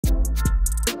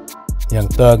Young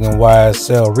Thug and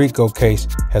YSL Rico case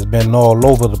has been all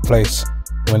over the place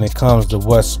when it comes to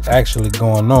what's actually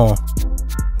going on.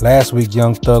 Last week,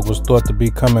 Young Thug was thought to be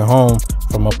coming home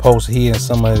from a post he and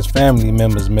some of his family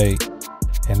members made.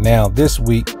 And now this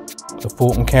week, the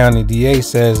Fulton County DA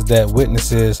says that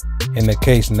witnesses in the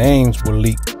case names were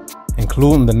leaked,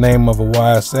 including the name of a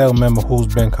YSL member who's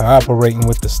been cooperating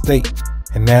with the state.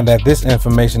 And now that this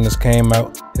information has came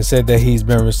out, it said that he's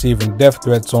been receiving death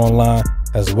threats online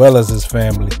as well as his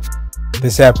family.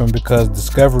 This happened because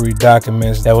discovery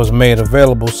documents that was made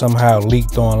available somehow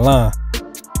leaked online.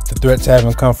 The threats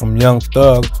haven't come from Young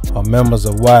Thug or members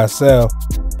of YSL,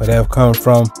 but have come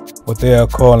from what they are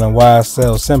calling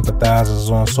YSL sympathizers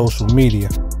on social media.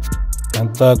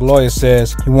 Young Thug lawyer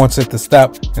says he wants it to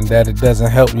stop and that it doesn't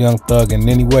help Young Thug in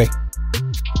any way.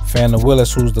 Fana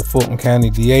Willis, who's the Fulton County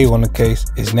DA on the case,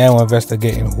 is now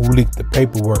investigating who leaked the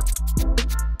paperwork.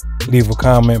 Leave a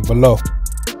comment below.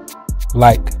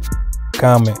 Like,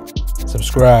 comment,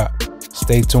 subscribe.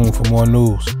 Stay tuned for more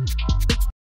news.